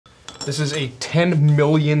This is a 10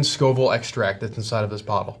 million Scoville extract that's inside of this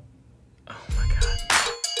bottle. Oh my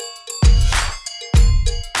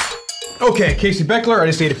god. Okay, Casey Beckler, I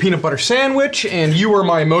just ate a peanut butter sandwich, and you are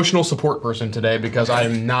my emotional support person today because I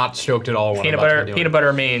am not stoked at all. Peanut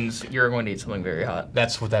butter means you're going to eat something very hot.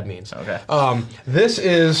 That's what that means. Okay. This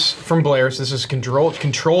is from Blair's. This is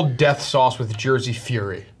controlled death sauce with Jersey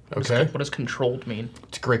Fury. Okay. What does controlled mean?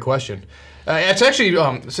 It's a great question. It's actually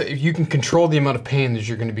so you can control the amount of pain that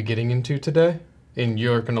you're going to be getting into today, and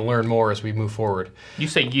you're going to learn more as we move forward. You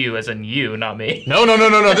say you as in you, not me. No.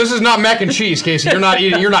 This is not mac and cheese, Casey. You're not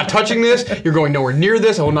eating. You're not touching this. You're going nowhere near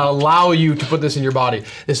this. I will not allow you to put this in your body.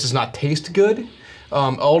 This does not taste good.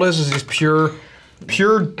 All this is just pure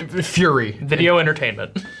fury. Video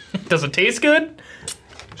entertainment. Does it taste good?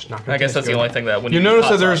 I guess that's the only thing that when you notice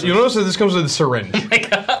that this comes with a syringe. Oh my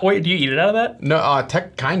god! Wait, do you eat it out of that? No,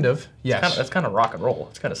 kind of. Yes. That's kind of rock and roll.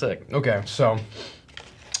 It's kind of sick. Okay, so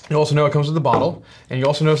you also know it comes with a bottle, and you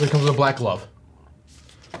also notice it comes with a black glove.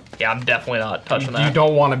 Yeah, I'm definitely not touching that. You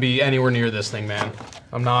don't want to be anywhere near this thing, man.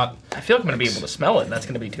 I'm not. I feel like I'm gonna be able to smell it, and that's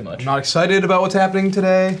gonna be too much. I'm not excited about what's happening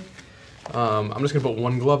today. I'm just gonna put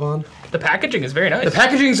one glove on. The packaging is very nice. The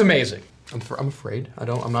packaging is amazing. I'm afraid.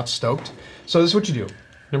 I'm not stoked. So this is what you do.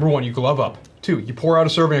 Number 1, you glove up. 2, you pour out a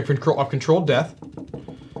serving of controlled death.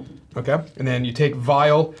 Okay, and then you take the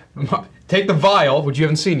vial, which you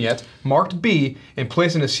haven't seen yet, marked B, and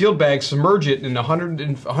place in a sealed bag. Submerge it in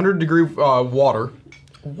 100 degree water.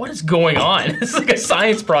 What is going on? This is like a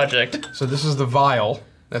science project. So this is the vial.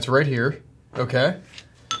 That's right here. Okay.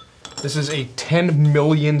 This is a 10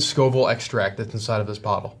 million Scoville extract that's inside of this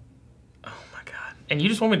bottle. Oh my god! And you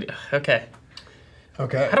just want me to? Okay.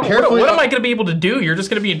 Okay. What am I going to be able to do? You're just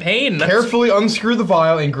going to be in pain. Carefully unscrew the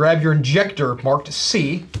vial and grab your injector marked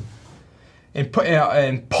C, and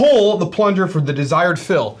pull the plunger for the desired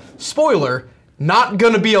fill. Spoiler: not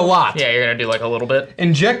going to be a lot. Yeah, you're going to do like a little bit.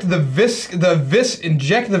 Inject the viscous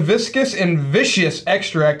and vicious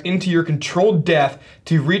extract into your controlled death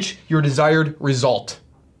to reach your desired result.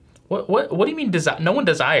 What do you mean? No one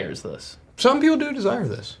desires this. Some people do desire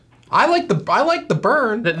this. I like the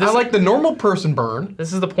burn. I like the normal person burn.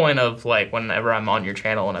 This is the point of like whenever I'm on your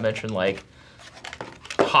channel and I mention like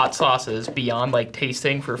hot sauces beyond like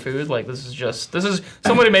tasting for food. Like this is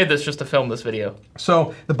somebody made this just to film this video.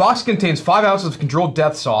 So the box contains 5 ounces of controlled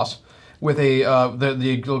death sauce with a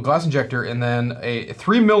the glass injector, and then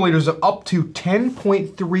 3 milliliters of up to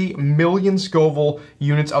 10.3 million Scoville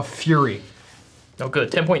units of Fury. Oh,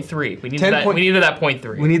 good. 10.3. We needed that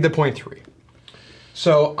 0.3. We need the 0.3.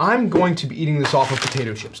 So I'm going to be eating this off of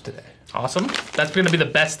potato chips today. Awesome. That's going to be the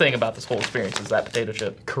best thing about this whole experience is that potato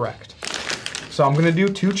chip. Correct. So I'm going to do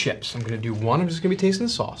 2 chips. I'm going to do one. I'm just going to be tasting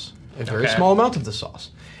the sauce, a very small amount of the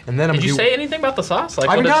sauce, and then Did you say anything about the sauce? Like,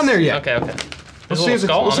 I haven't gotten there yet. Okay. We'll see if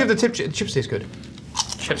the chips taste good.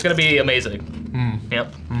 Chip's going to be amazing.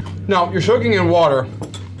 Yep. Now you're soaking in water.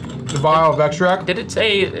 The vial of extract. Did it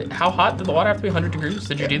say how hot did the water have to be? 100 degrees?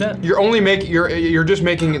 Did you do that? You're just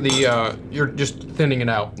making the you're just thinning it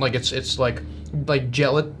out. Like it's like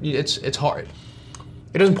gelatin. It's hard.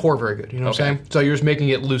 It doesn't pour very good. You know what I'm saying? So you're just making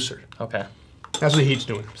it looser. Okay. That's what the heat's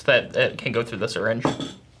doing. So that it can go through the syringe.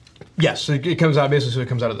 Yes. So it comes out basically. So it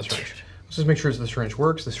comes out of the syringe. Let's just make sure the syringe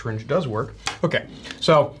works. The syringe does work. Okay.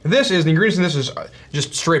 So the ingredients in this is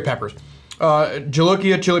just straight peppers.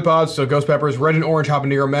 Jolokia chili pods, so ghost peppers, red and orange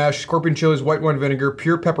habanero mash, scorpion chilies, white wine vinegar,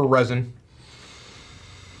 pure pepper resin,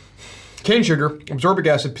 cane sugar, absorbic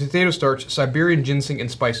acid, potato starch, Siberian ginseng, and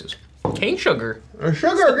spices. Cane sugar?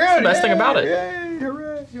 Sugar, good. That's the best thing about it. Yay,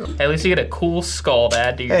 hooray. At least you get a cool skull to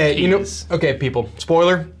add to your cheese. Okay, people,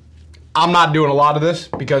 spoiler, I'm not doing a lot of this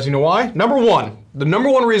because you know why? The number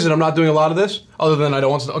one reason I'm not doing a lot of this, other than I don't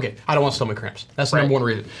want stomach cramps. That's the number one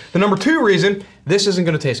reason. The number 2 reason, this isn't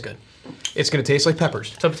going to taste good. It's going to taste like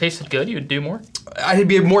peppers. So if it tasted good, you would do more? I'd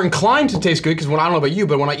be more inclined to taste good because I don't know about you,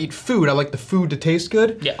 but when I eat food, I like the food to taste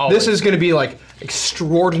good. Yeah, always. This is going to be like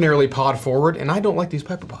extraordinarily pod forward, and I don't like these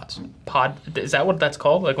pepper pods. Pod? Is that what that's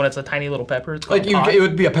called? Like when it's a tiny little pepper? It's like it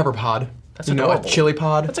would be a pepper pod. That's adorable. A chili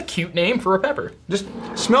pod. That's a cute name for a pepper. Just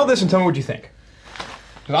smell this and tell me what you think.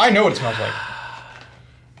 Because I know what it smells like.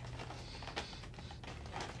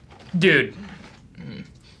 Dude.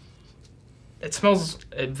 It smells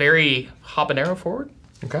very habanero forward.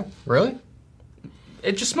 Okay. Really?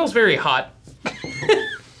 It just smells very hot.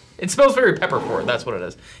 It smells very pepper forward. That's what it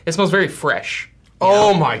is. It smells very fresh.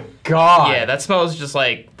 Oh my god. Yeah, that smells just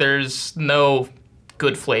like there's no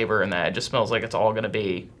good flavor in that. It just smells like it's all going to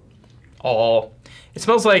be Oh, it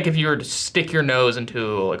smells like if you were to stick your nose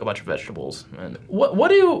into like a bunch of vegetables. And what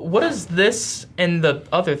does this and the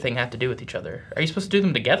other thing have to do with each other? Are you supposed to do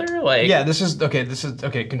them together? Like yeah, this is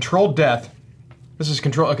okay. Controlled death. This is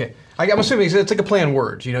control. Okay, I'm assuming it's like a play on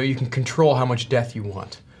words. You know, you can control how much death you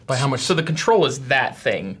want by how much. So the control is that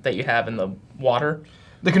thing that you have in the water.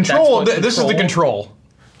 The control. This is the control.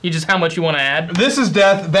 You just how much you want to add. This is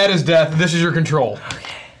death. That is death. This is your control. Okay.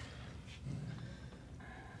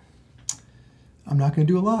 I'm not going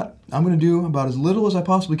to do a lot. I'm going to do about as little as I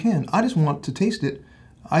possibly can. I just want to taste it.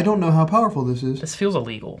 I don't know how powerful this is. This feels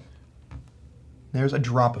illegal. There's a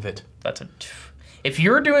drop of it. If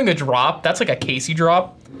you're doing a drop, that's like a Casey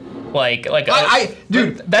drop.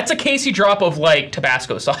 Dude, that's a Casey drop of like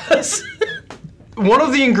Tabasco sauce. One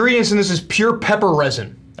of the ingredients in this is pure pepper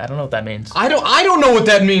resin. I don't know what that means. I don't know what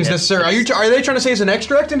that means necessarily. Are they trying to say it's an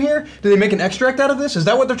extract in here? Do they make an extract out of this? Is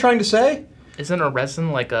that what they're trying to say? Isn't a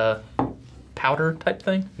resin like a powder type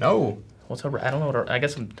thing? No. What's I don't know what I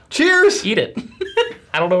guess I'm... Cheers! Eat it.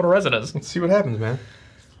 I don't know what a resin is. Let's see what happens, man.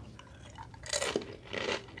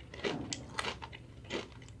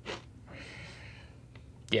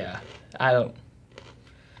 Yeah,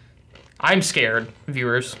 I'm scared,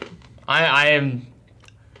 viewers. I've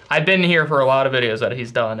been here for a lot of videos that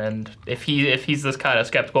he's done, and if he's this kind of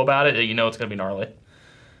skeptical about it, you know it's gonna be gnarly.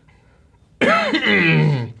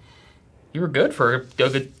 You were good for a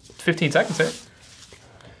good 15 seconds there.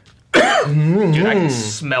 Dude, I can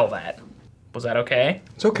smell that. Was that okay?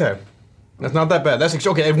 It's okay. That's not that bad. That's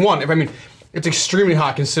okay. At one, I mean, it's extremely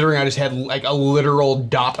hot considering I just had like a literal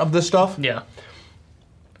dot of this stuff. Yeah.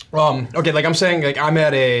 Okay, like I'm saying, like I'm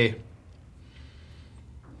at a.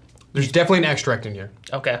 There's definitely an extract in here.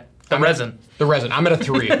 Okay. The resin. The resin. I'm at a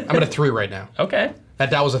 3. I'm at a 3 right now. Okay.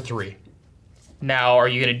 That was a 3. Now, are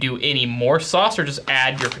you gonna do any more sauce or just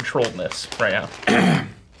add your controlledness right now? I'm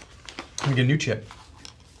gonna get a new chip.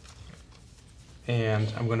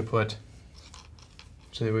 And I'm gonna put,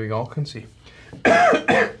 so that we all can see.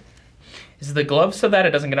 Is the glove so that it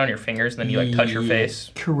doesn't get on your fingers and then you like touch your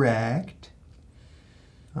face? Correct.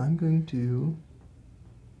 I'm going to...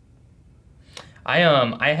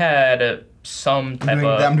 I had some type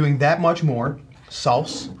of... I'm doing that much more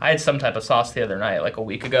sauce. I had some type of sauce the other night, like a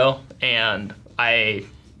week ago, and I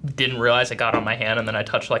didn't realize it got on my hand, and then I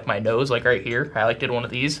touched like my nose, like right here. I like did one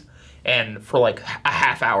of these, and for like a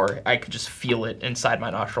half hour, I could just feel it inside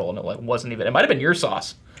my nostril, and it like wasn't even. It might have been your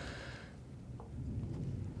sauce.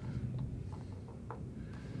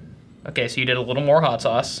 Okay, so you did a little more hot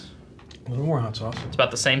sauce. A little more hot sauce. It's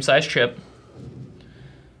about the same size chip.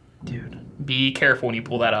 Dude, be careful when you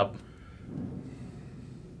pull that up.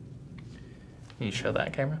 Can you show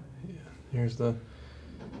that camera? Yeah, here's the...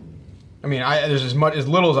 I mean, there's as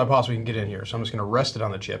little as I possibly can get in here, so I'm just gonna rest it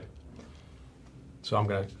on the chip. So I'm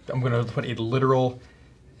gonna put a literal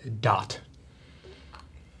dot.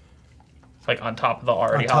 Like on top of the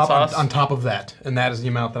already hot sauce? On top of that, and that is the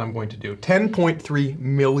amount that I'm going to do. 10.3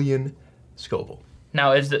 million Scoville.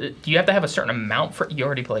 Now, do you have to have a certain amount for... You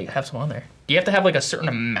already have some on there. Do you have to have like a certain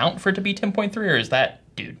amount for it to be 10.3, or is that...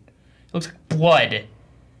 Dude, it looks like blood.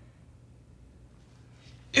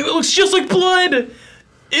 It looks just like blood!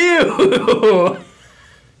 Ew!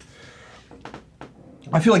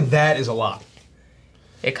 I feel like that is a lot.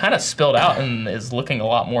 It kind of spilled out and is looking a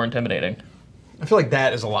lot more intimidating. I feel like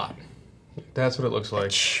that is a lot. That's what it looks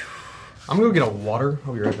like. I'm gonna go get a water.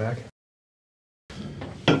 I'll be right back.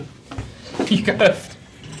 You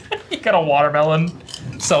got a watermelon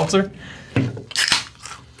seltzer? I'll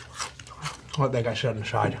let that guy shut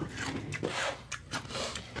inside.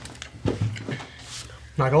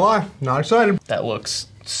 Not gonna lie, not excited. That looks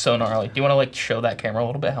so gnarly. Do you want to like show that camera a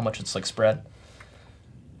little bit how much it's like spread?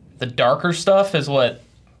 The darker stuff is what?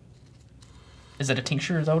 Is it a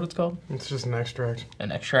tincture? Is that what it's called? It's just an extract.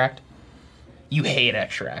 An extract? You hate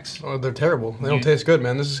extracts. Oh, they're terrible. They don't taste good,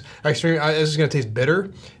 man. This is extreme. This is gonna taste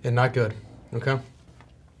bitter and not good. Okay.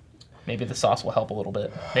 Maybe the sauce will help a little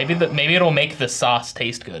bit. Maybe it'll make the sauce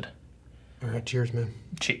taste good. All right, cheers, man.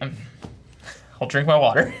 I'll drink my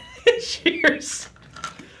water. Cheers.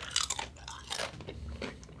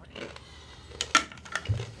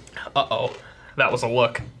 Uh-oh. That was a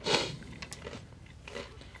look.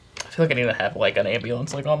 I feel like I need to have like an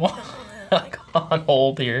ambulance like on like on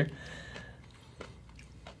hold here.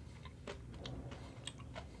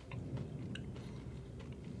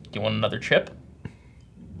 Do you want another chip?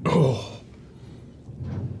 Oh.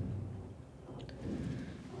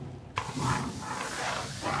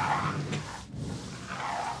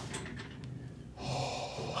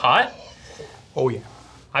 Hot? Oh yeah.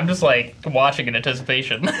 I'm just like watching in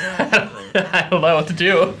anticipation. I don't know what to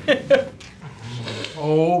do.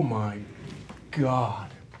 Oh my God.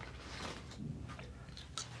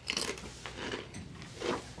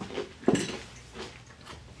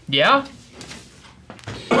 Yeah?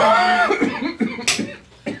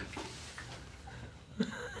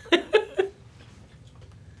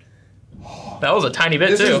 That was a tiny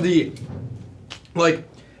bit, This too. is the, like,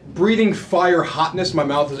 breathing fire hotness my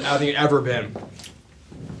mouth has, I think, ever been.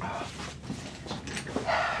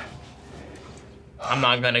 I'm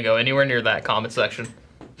not going to go anywhere near that comment section.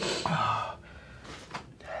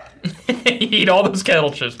 Eat all those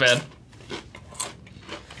kettle chips, man.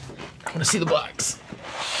 I want to see the blacks.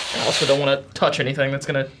 I also don't want to touch anything that's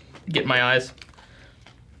going to get in my eyes.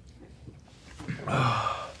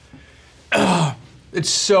 It's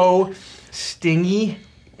so stingy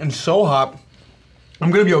and so hot. I'm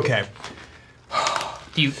gonna be okay.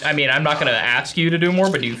 I mean, I'm not going to ask you to do more,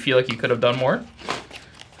 but do you feel like you could have done more?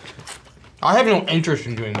 I have no interest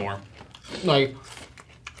in doing more. Like,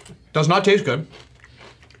 does not taste good.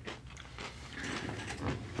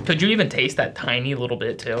 Could you even taste that tiny little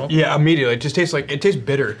bit too? Yeah, immediately. It just tastes like, it tastes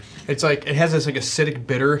bitter. It's like, it has this like acidic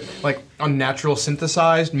bitter, like unnatural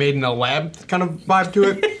synthesized, made in a lab kind of vibe to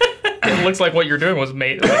it. It looks like what you're doing was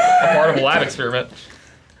made like a part of a lab experiment.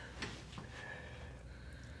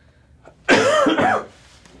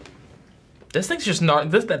 This thing's just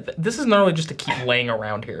not, this is gnarly just to keep laying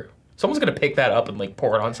around here. Someone's gonna pick that up and like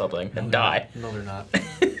pour it on something and die. No, they're not.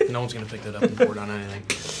 No one's gonna pick that up and pour it on anything.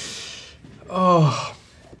 Oh.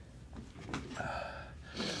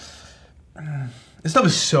 This stuff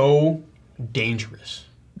is so dangerous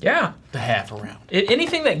Yeah. to have around.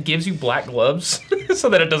 Anything that gives you black gloves so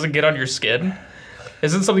that it doesn't get on your skin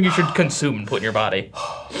isn't something you should consume and put in your body.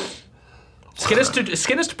 Skin is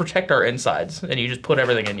to protect our insides, and you just put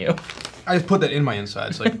everything in you. I just put that in my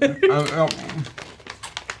insides. Like,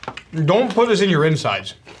 don't put this in your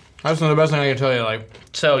insides. That's not the best thing I can tell you. Like,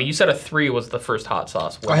 So you said a 3 was the first hot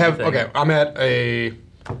sauce. What I do you have think? okay. I'm at a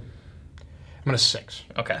 6.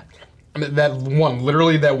 Okay. I mean, that one,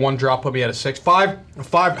 literally that one drop put me at a 6. High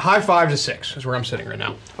 5 to 6 is where I'm sitting right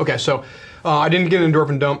now. Okay, so I didn't get an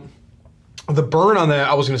endorphin dump. The burn on that,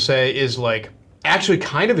 I was gonna say, is like actually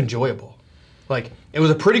kind of enjoyable. Like, it was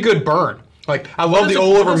a pretty good burn. Like, I love the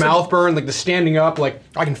all over mouth burn, like the standing up, like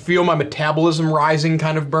I can feel my metabolism rising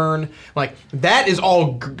kind of burn. Like, that is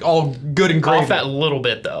all good and great. Off that little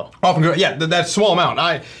bit though. Often good, yeah, that small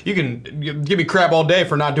amount. You can give me crap all day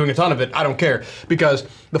for not doing a ton of it. I don't care, because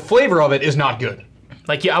the flavor of it is not good.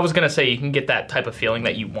 Like, yeah, I was gonna say you can get that type of feeling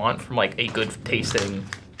that you want from like a good tasting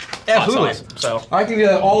Absolutely. hot sauce. So I can get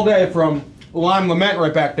that all day from Lime Lament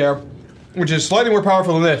right back there, which is slightly more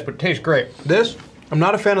powerful than this, but it tastes great. This, I'm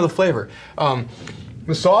not a fan of the flavor.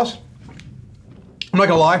 The sauce, I'm not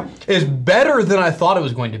gonna lie, is better than I thought it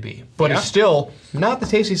was going to be, but it's still not the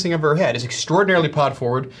tastiest thing I've ever had. It's extraordinarily pod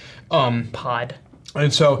forward. pod.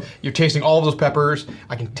 And so you're tasting all of those peppers.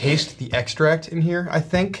 I can taste the extract in here, I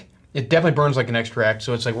think. It definitely burns like an extract,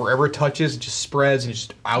 so it's like wherever it touches, it just spreads and it's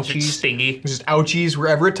just ouchies. It's stingy. It's just ouchies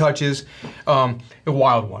wherever it touches. A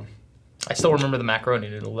wild one. I still remember the macaroni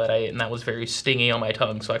noodle that I ate, and that was very stingy on my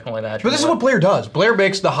tongue, so I can only imagine. But this is what Blair does. Blair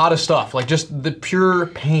makes the hottest stuff, like just the pure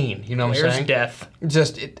pain, you know what I'm Blair's saying? death.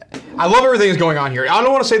 I love everything that's going on here. I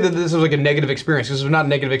don't want to say that this is like a negative experience. This is not a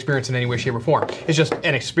negative experience in any way, shape, or form. It's just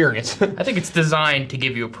an experience. I think it's designed to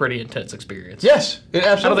give you a pretty intense experience. Yes, it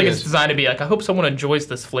absolutely I don't think is. it's designed to be like, I hope someone enjoys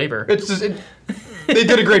this flavor. It's just, they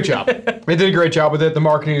did a great job. They did a great job with it. The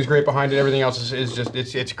marketing is great behind it. Everything else is just,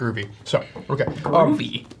 it's groovy. So, okay.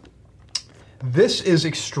 Groovy. This is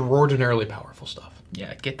extraordinarily powerful stuff.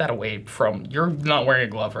 Yeah, get that away from, you're not wearing a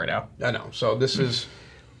glove right now. I know. So this is,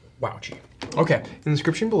 wowchi. Okay, in the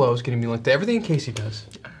description below is going to be linked to everything Casey does.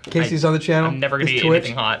 Casey's on the channel. I'm never going to His eat Twitch-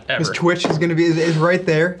 anything hot, ever. His Twitch is going to be is right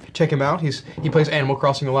there. Check him out. He plays Animal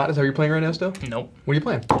Crossing a lot. Is that what you're playing right now still? Nope. What are you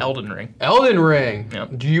playing? Elden Ring. Elden Ring.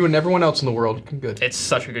 Yep. Do you and everyone else in the world? Good. It's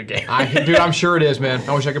such a good game. Dude, I'm sure it is, man.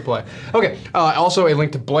 I wish I could play. Okay, also a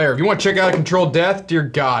link to Blair. If you want to check out Controlled Death, dear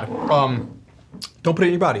God, don't put it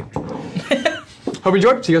in your body. Hope you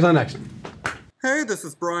enjoyed. See you guys on the next. Hey, this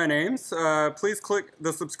is Brian Ames. Please click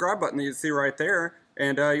the subscribe button that you see right there,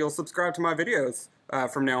 and you'll subscribe to my videos.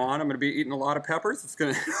 From now on, I'm going to be eating a lot of peppers. It's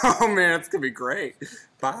going to, oh man, it's going to be great.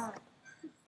 Bye.